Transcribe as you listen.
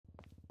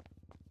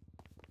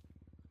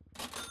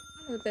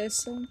Hello there,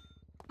 sir.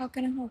 How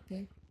can I help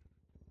you?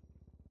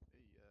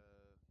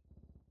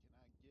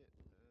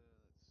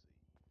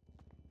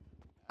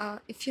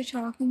 If you're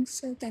talking,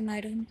 sir, then I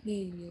don't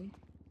hear you.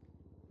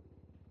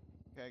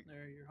 Okay.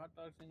 There are your hot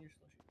dogs and your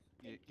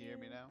slushies. Can you hear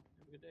me now?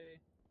 Have a good day.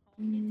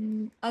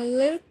 A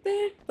little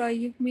bit, but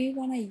you may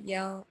want to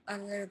yell a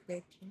little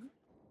bit.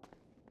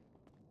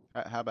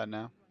 How about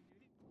now?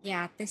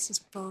 Yeah, this is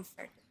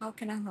perfect. How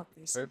can I help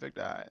you, sir? Perfect.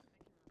 All right.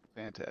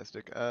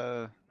 Fantastic.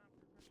 Can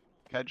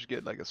I just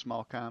get like a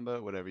small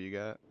combo, whatever you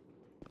got?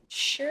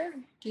 Sure.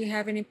 Do you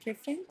have any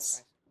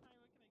preference?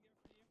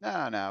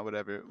 No,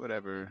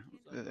 whatever.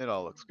 It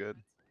all looks good.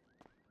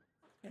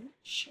 Okay,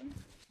 sure.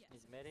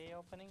 Is Mary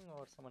opening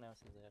or someone else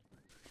is there?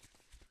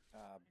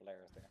 Blair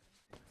is there.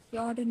 The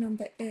order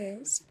number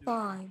is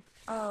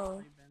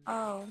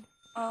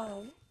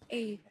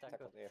 5008.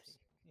 Taco dips.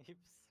 Yips.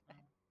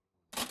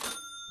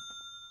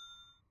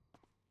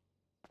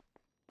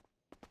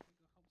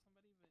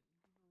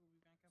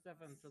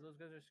 Stefan, so those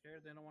guys are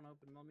scared. They don't want to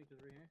open Mummy because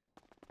we're here.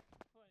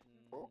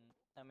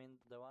 I mean,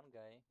 the one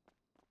guy.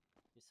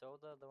 You saw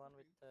the one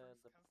with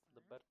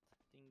the bird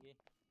thingy,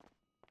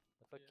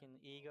 the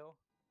fucking ego.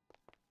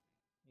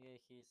 Yeah,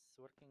 he's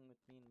working with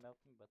me in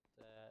Melton, but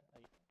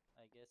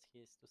I guess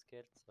he's too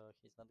scared, so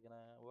he's not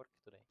gonna work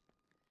today.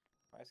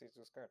 Why is he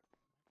too scared?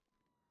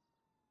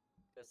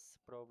 Because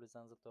probably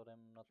Zanza told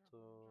him not to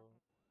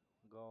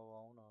go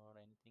on or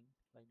anything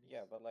like this.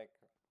 Yeah, but like,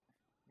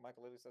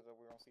 Michael Lily said that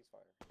we're on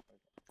ceasefire. Like,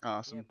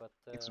 Awesome. Yeah, but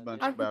Thanks a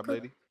bunch, I'll Bob go-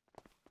 lady.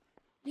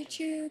 You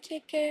two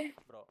take care.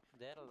 bro,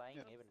 they're lying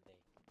Yeah. every day.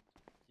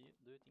 Do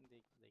you think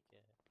they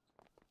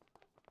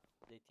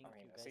think I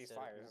mean, you a guys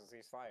ceasefire are is a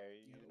ceasefire.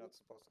 You're not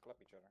supposed to clap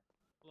each other.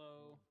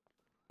 Hello.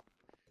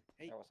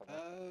 Hey, Hey, what's up,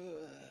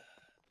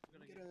 let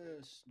me get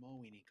a small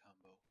weenie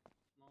combo.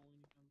 Small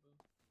weenie combo.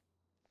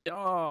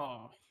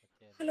 Oh.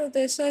 okay, Hello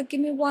there, sir.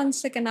 Give me 1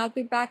 second. I'll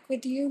be back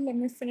with you. Let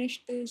me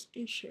finish these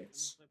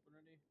dishes.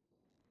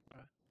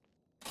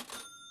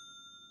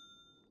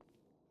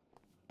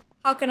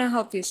 How can I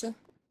help you, sir?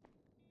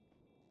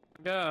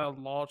 Get a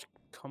large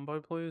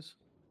combo, please.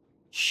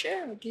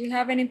 Sure. Do you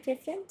have any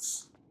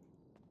preference?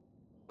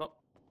 No.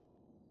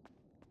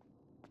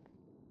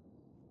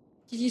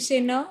 Did you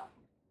say no?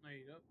 There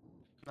you go.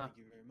 Thank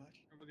you very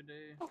much. Have a good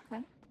day.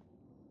 Okay.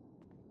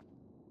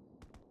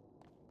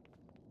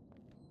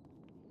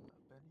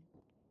 Benny?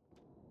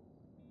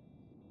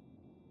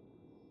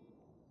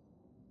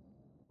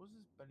 What does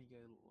this Benny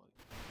guy look like?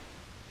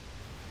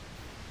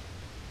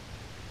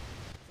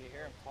 If you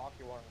hear him talk,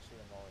 you want to shoot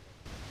him already.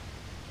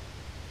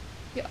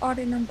 Your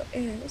order number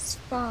is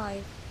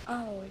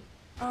 5009.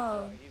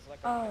 He's like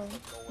a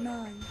missile going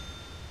on.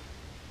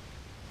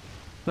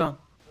 Done.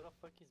 Who the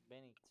fuck is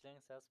Benny?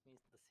 James asked me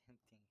the same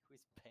thing. Who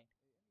is Benny?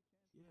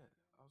 Yeah,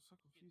 I was so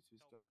confused with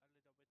stuff.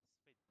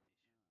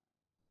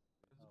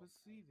 Oh. But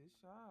see this,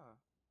 Bro,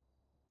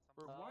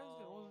 why is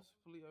there all this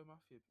Filio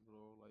Mafia people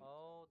all like...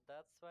 Oh,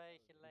 that's why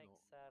he likes know,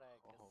 Sarah,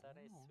 because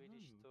Sarah is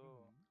Swedish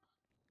too.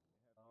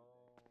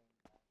 Oh,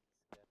 nice,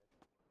 got it.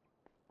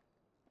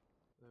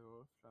 They're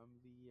all from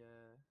the,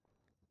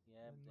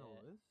 Yeah,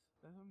 North.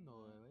 They're from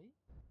Norway.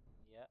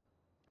 yeah.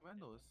 Men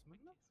Norsemen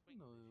er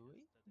from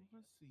Norway.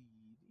 From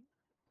Sweden.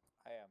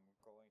 I am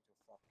going to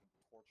fucking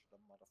torture the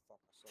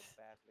motherfucker so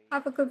badly.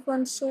 Have a good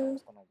one, sir. No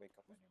one's gonna wake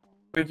up anymore.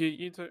 Thank you.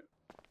 You too.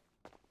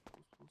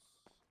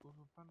 Go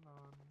for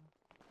banan.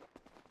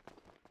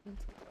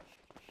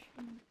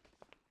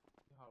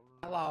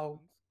 Hello.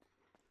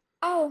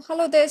 Oh,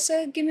 hello there,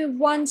 sir. Give me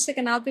 1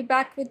 second. I'll be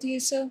back with you,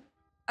 sir.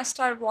 I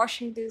started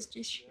washing these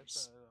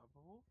dishes.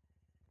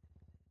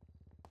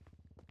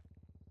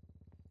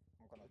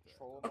 I'm gonna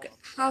throw him Okay, off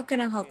the how can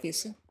I fucking help you, building.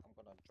 sir? I'm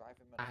gonna drive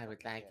him in a I would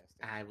fucking like, gas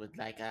station. I would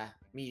like a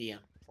medium.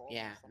 Throw him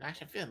Yeah, in I'm front of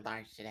actually a feeling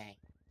large today.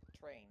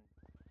 train.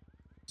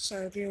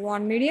 So, do you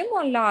want medium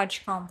or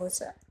large combo,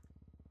 sir? I'm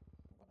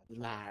gonna drive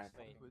Large. this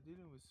fucking- We're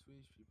dealing with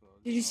Swedish people.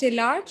 Did you say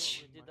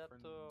large? We did that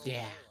to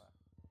Yeah. Iowa.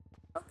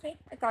 Okay,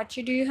 I got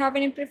you. Do you have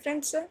any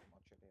preference, sir? Much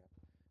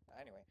idea.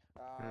 Anyway,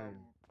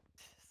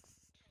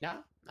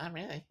 No, not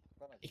really.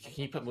 gonna Can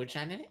you put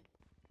moonshine in it?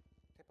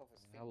 tip of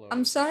his Hello,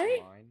 I'm is this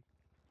sorry? mine?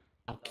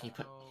 Oh, can you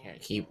put here?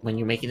 Can you, when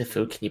you're making the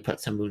food, can you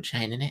put some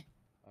moonshine in it?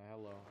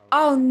 Hello.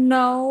 Oh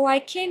no, I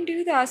can't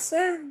do that,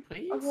 sir.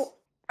 Please.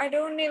 I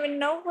don't even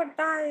know what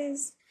that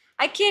is.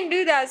 I can't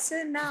do that,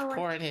 sir. Just Now.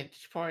 pour it in.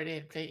 Just pour it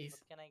in, please.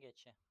 What can I get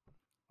you?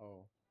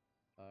 Oh,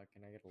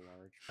 can I get a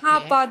large? How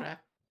Yeah, about?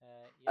 crap.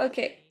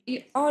 Okay,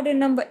 your order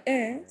number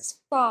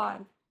is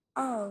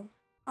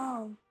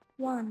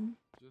 5001.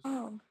 Just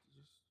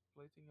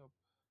plating up.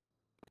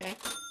 Okay.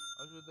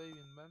 How's your day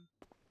been, man?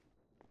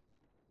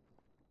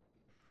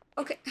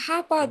 Okay, how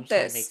about Moonshine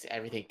this? makes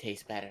everything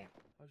taste better.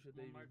 How's your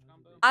day been?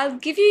 I'll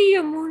give you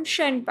your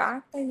moonshine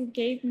back that you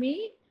gave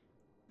me,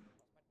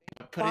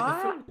 Put it in the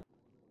food.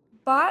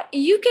 but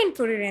you can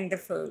put it in the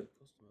food.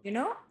 You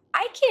know,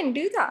 I can't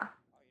do that.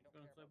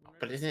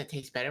 But doesn't it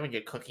taste better when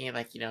you're cooking it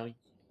like, you know, in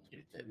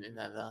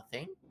the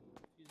thing?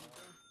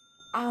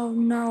 Oh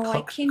no,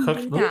 I can't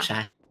Cooked do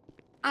moonshine.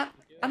 that.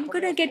 I'm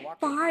gonna get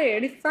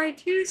fired if I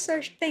do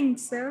such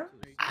things, sir.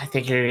 I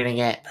think you're gonna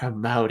get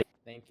promoted.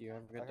 Thank you.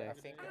 Have a good I day.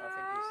 think I he's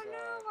don't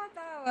know about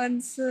that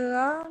one, sir.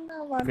 I don't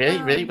know about Really,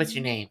 that really, what's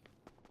your one. name?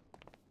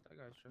 That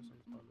guy's stressing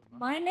his father.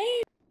 My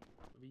name?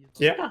 Maybe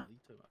he's Yeah. not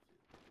Lito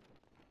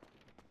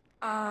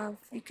Mafia.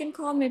 You can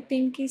call me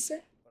Pinky,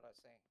 sir. what I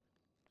say.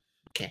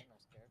 Okay. I'm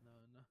not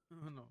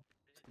scared. No.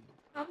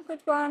 Have a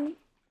good one.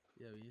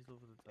 Yeah, but he's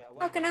over the Yeah,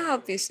 top. How can I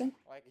help you, sir?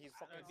 Like he's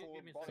fucking full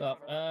give me a body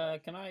second. armor.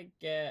 Can I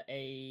get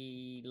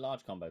a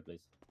large combo,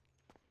 please?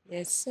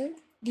 Yes, sir.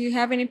 Do you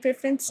have any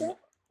preference, sir?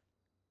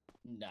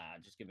 Nah,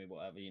 just give me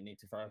whatever you need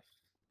to throw.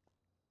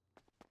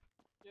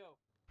 Yo.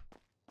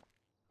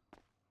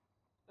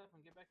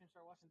 Stefan, get back and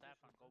start washing dishes.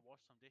 Stefan, go wash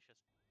some dishes.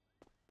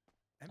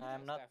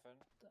 I'm not.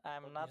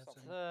 I'm not,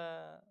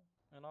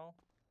 you know,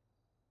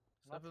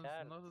 not Seven's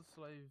hard. not a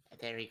slave.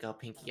 There you go,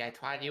 Pinky. I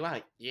taught you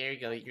out. There you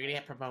go. You're gonna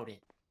get promoted.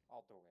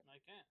 I'll do it. I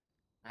can't.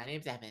 My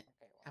name's Evan. Okay,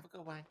 well, Have a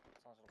good one.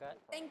 sounds like a Got-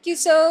 good plan. Thank you,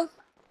 sir.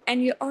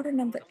 And your order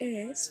number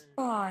is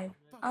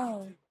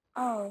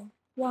 5001.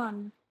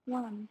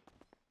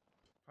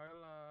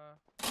 Kyla.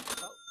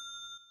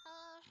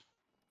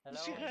 Hello.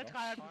 She heard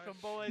Hi. from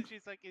Bo and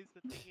she's like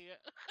instantly here.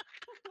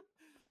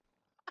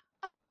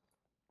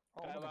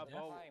 Oh, Kyla, look at the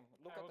Bo. time.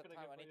 Look Alright, at what the can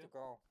I time. get I for need you? to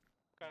go.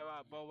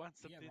 Bo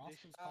wants some Yeah,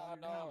 dishes. Roscoe's Ah, calling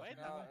me no, now. no, Right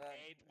no, now.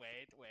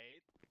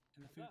 Wait.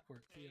 In the food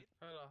court. Hey,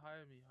 Kyla,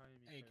 hire me.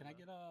 Hey, can I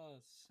get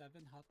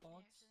 7 hot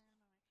dogs?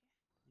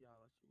 Yeah,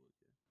 I'll let you work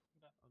it.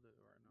 I'll do it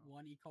right now.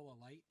 1 E. Cola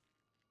Light,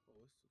 Oh,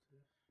 it's still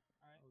here.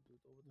 Alright. I'll do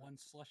it over 1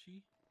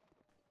 slushy,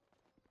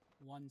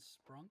 1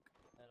 sprunk,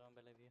 I don't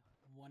believe you.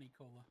 1 E.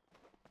 Cola.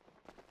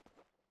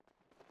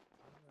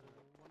 so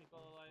one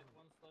Cola Light,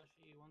 one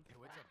slushy, one Hey,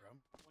 what's up, bro?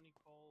 one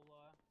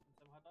Cola, and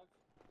some hot dogs.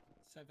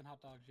 7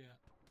 hot dogs, yeah.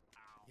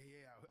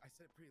 Yeah. I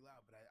said it pretty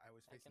loud, but I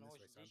was I facing can this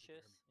wash way, so I don't think you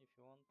dishes heard me. if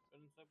you want. Good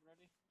and soap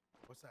ready?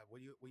 What's up?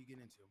 What you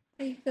getting into?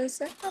 There you go,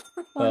 sir. Have a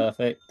good one.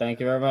 Perfect. Thank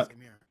you very much.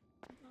 Same here.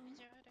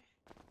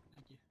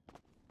 Thank you.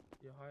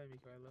 Yeah, hire me,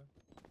 Kyla.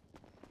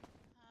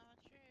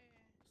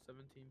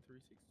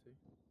 17362.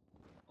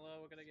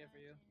 Hello, what can I get for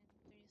you?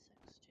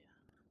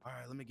 All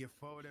right, let me get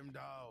 4 of them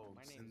dogs,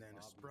 My name's and then a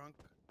Bobby. sprunk,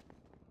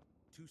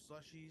 2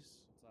 slushies,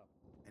 What's up?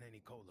 and any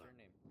cola. What's your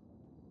name?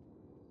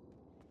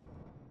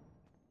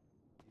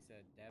 You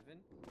said Devin?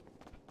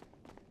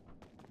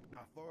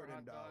 Now 4 of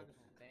them hot dogs.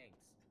 dogs. Thanks.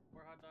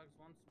 4 hot dogs,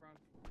 1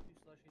 sprunk, 2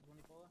 slushies, 1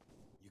 Cola.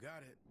 You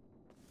got it.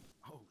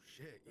 Oh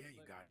shit! Yeah,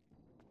 you got it.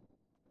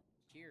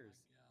 Cheers.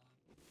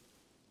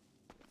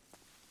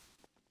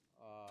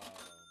 Oh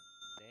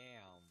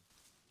Damn.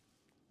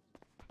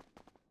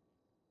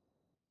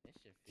 This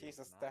shit feels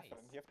Jesus, nice.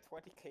 Stefan, you have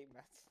 20k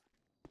mats.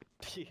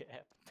 Yeah.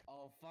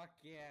 Oh, fuck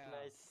yeah. And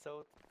I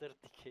sold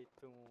 30k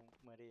to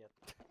Maria.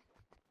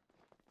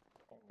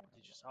 Oh my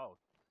Did you God. oh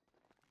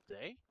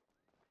today?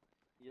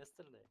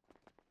 Yesterday.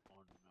 Oh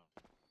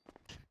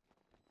no.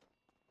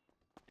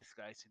 This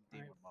guy's in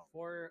demon Alright,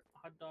 mode. 4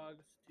 hot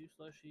dogs, 2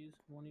 slushies,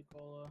 1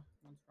 Cola,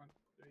 1 sprunk.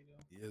 There you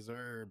go. Yes,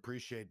 sir.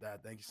 Appreciate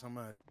that. Thank you so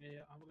much.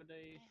 Yeah, have a good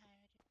day.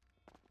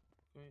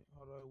 Wait,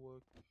 how do I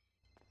work?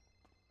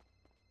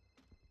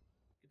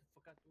 Get the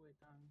fuck out the way,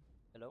 Tom.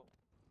 Hello.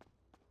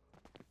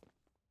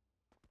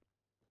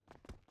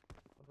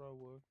 How do I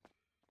work?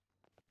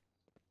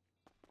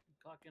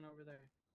 Clock in over there.